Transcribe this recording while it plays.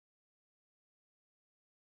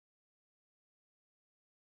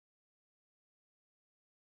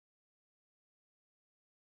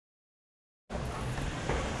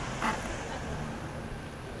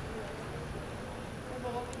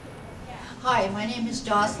Hi, my name is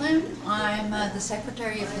Jocelyn. I'm the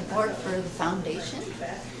secretary of the board for the foundation.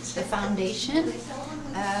 The foundation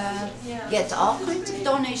gets all kinds of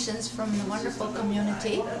donations from the wonderful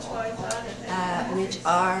community, which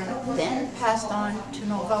are then passed on to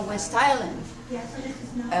Nova West Island.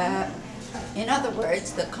 In other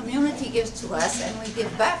words, the community gives to us and we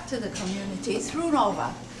give back to the community through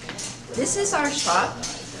Nova. This is our shop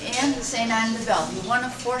in St. Anne de Bellevue, one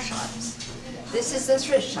of 4 shops. This is the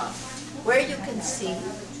thrift shop, where you can see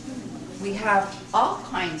we have all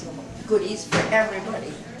kinds of goodies for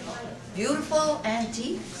everybody. Beautiful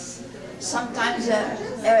antiques, sometimes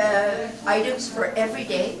items for every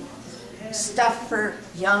day, stuff for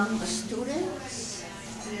young students,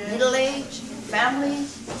 middle-aged,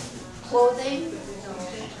 families, clothing,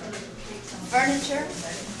 furniture.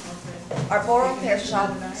 Our Borough Care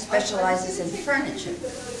shop specializes in furniture.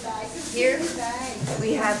 Here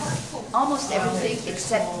we have almost everything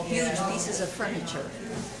except huge pieces of furniture.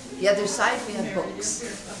 The other side we have books.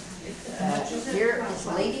 Here is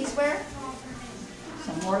ladies' wear,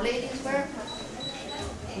 some more ladies' wear.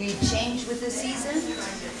 We change with the season.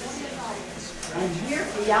 And here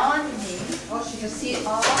beyond me, you see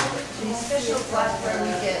all these special glassware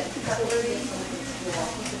we get, cutlery,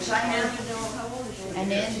 china,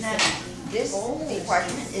 and in this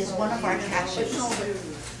department is one of our caches,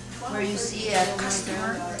 where you see a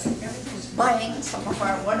customer buying some of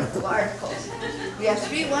our wonderful articles. We have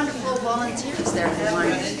 3 wonderful volunteers there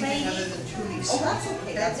behind.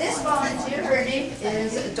 This volunteer, her name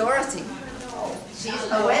is Dorothy.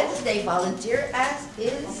 She's a Wednesday volunteer, as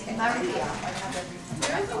is Maria.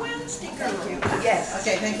 You're the Wednesday girl. Yes.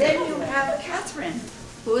 Okay, thank you. Then you have Catherine,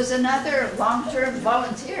 who is another long-term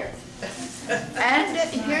volunteer. And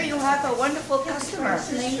here you have a wonderful customer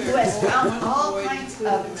who has found all kinds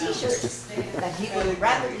of t-shirts that he will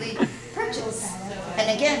rapidly purchase. And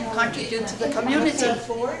again, contribute to the community,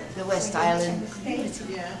 the West Island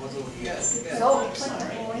community. So,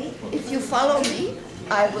 if you follow me,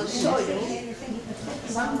 I will show you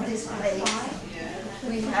some displays.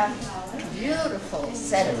 We have a beautiful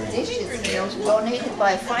set of dishes donated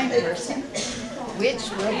by a fine person, which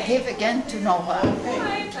we'll give again to Nova.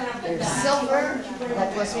 There's silver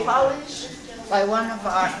that was polished by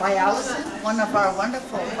Allison, one of our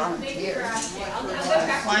wonderful volunteers.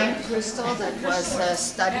 Fine crystal that was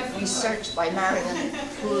studied, researched by Marion,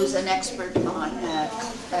 who's an expert on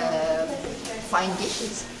fine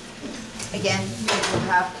dishes. Again, we will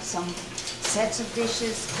have some sets of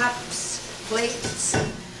dishes, cups, plates,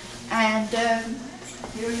 and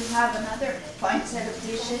here you have another fine set of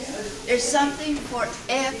dishes. There's something for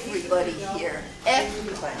everybody here,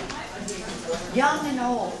 everybody, young and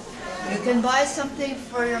old. You can buy something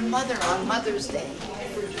for your mother on Mother's Day.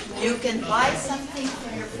 You can buy something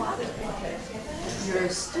for your father, your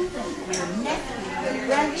student, your nephew, your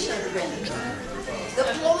grandchildren. The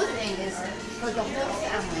clothing is for the whole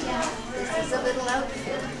family. This is a little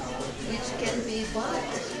outfit which can be bought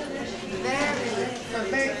for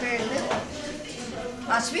very, very little.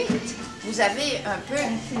 Ensuite, vous avez un peu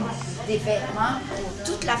des vêtements pour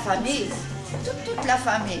toute la famille. Toute la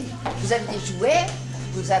famille. Vous avez des jouets,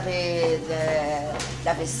 vous avez de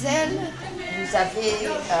la vaisselle, vous avez des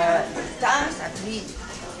tasses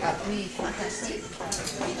à prix fantastique.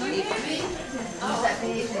 Et puis, vous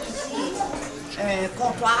avez aussi un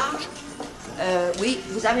comptoir. Oui,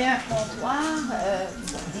 vous avez un comptoir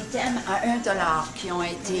d'items à $1 qui ont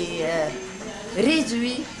été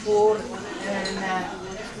réduits pour une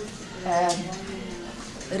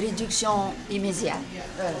réduction immédiate,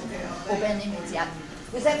 aubaine immédiate.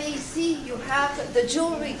 Vous avez ici, you have the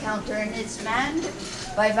jewelry counter, and it's manned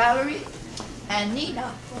by Valerie and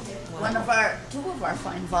Nina, two of our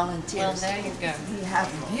fine volunteers. Well, there you go. We have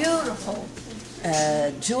beautiful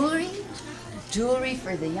jewelry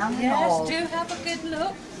for the young and old. Yes, do have a good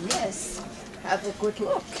look. Yes, have a good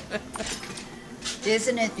look.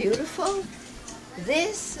 Isn't it beautiful?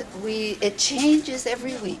 This, it changes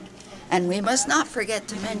every week. And we must not forget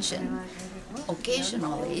to mention,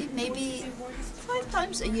 occasionally, maybe 5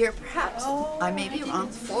 times a year perhaps, I may be wrong,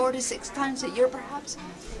 4 to 6 times a year perhaps,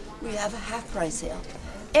 we have a half-price sale.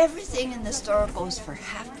 Everything in the store goes for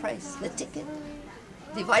half price, the ticket,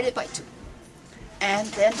 divided by 2. And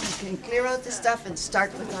then we can clear out the stuff and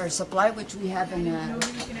start with our supply, which we have in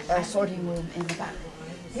a sorting room in the back.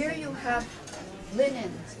 Here you have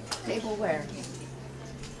linens, tableware.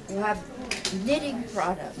 You have knitting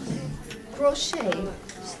products, crochet,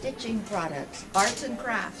 stitching products, arts and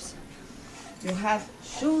crafts. You have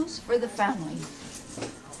shoes for the family.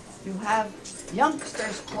 You have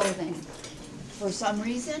youngsters' clothing. For some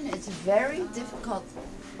reason, it's very difficult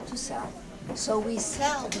to sell. So we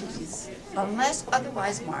sell these, unless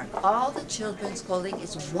otherwise marked. All the children's clothing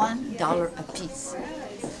is $1 a piece.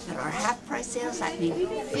 At our half price sales, that means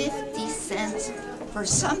 50 cents for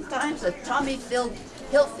sometimes a Tommy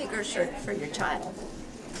Hilfiger shirt for your child.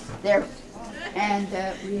 There. And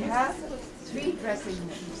we have 3 dressing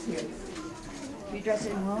rooms here. 3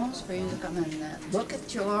 dressing rooms for you to come and look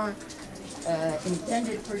at your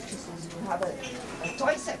intended purchases. We have a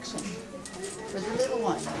toy section for the little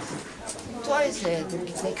ones. Toys,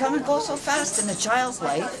 they come and go so fast in a child's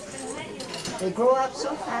life. They grow up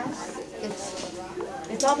so fast.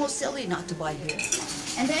 It's almost silly not to buy here.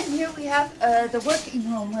 And then here we have the working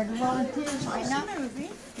room where the volunteers are now.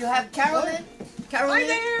 You have Carolyn. Hi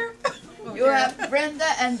there. You have Brenda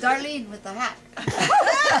and Darlene with the hat.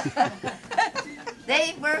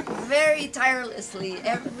 They work very tirelessly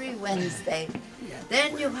every Wednesday.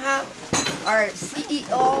 Then you have our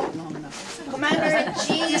CEO,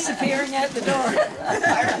 Commander-in-Chief, Disappearing out the door.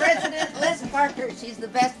 our President, Liz Parker. She's the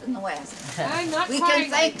best in the West. I'm not We crying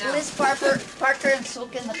can thank right now. Liz Parker and so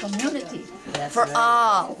can the community for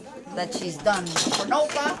all that she's done for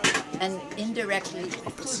Nova and indirectly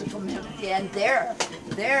to the community. And there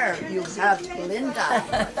you have Linda,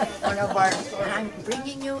 one of our, and I'm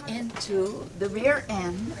bringing you into the rear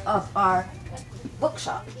end of our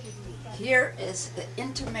bookshop. Here is the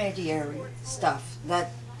intermediary stuff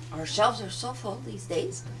that our shelves are so full these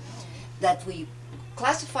days that we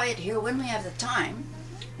classify it here when we have the time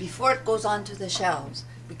before it goes on to the shelves,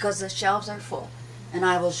 because the shelves are full. And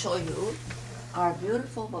I will show you our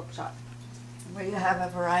beautiful bookshop where you have a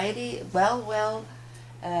variety,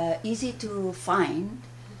 easy to find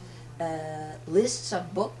lists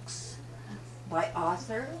of books by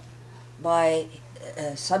author, by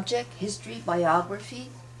subject, history, biography,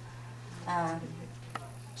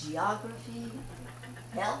 geography,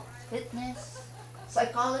 health, fitness,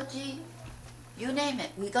 psychology, you name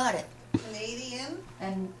it, we got it.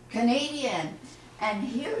 Canadian. And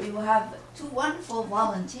here you have 2 wonderful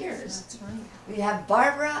volunteers. That's right. We have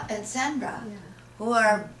Barbara and Sandra, who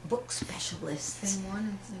are book specialists.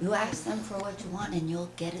 You ask them for what you want and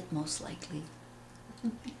you'll get it most likely.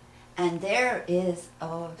 And there is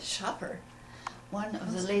a shopper. One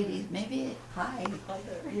of the ladies, maybe, hi,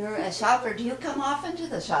 you're a shopper. Do you come often to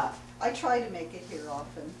the shop? I try to make it here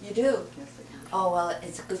often. You do? Yes, I do. Oh, well,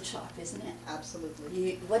 it's a good shop, isn't it?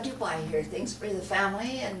 Absolutely. What do you buy here? Things for the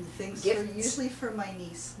family and Things gifts? for, usually for my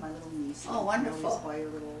niece, my little niece. Oh, wonderful. I always buy her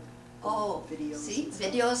little videos. See, and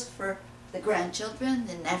stuff. videos for the grandchildren,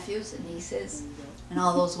 the nephews, the nieces, There you go. and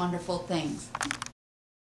all those wonderful things.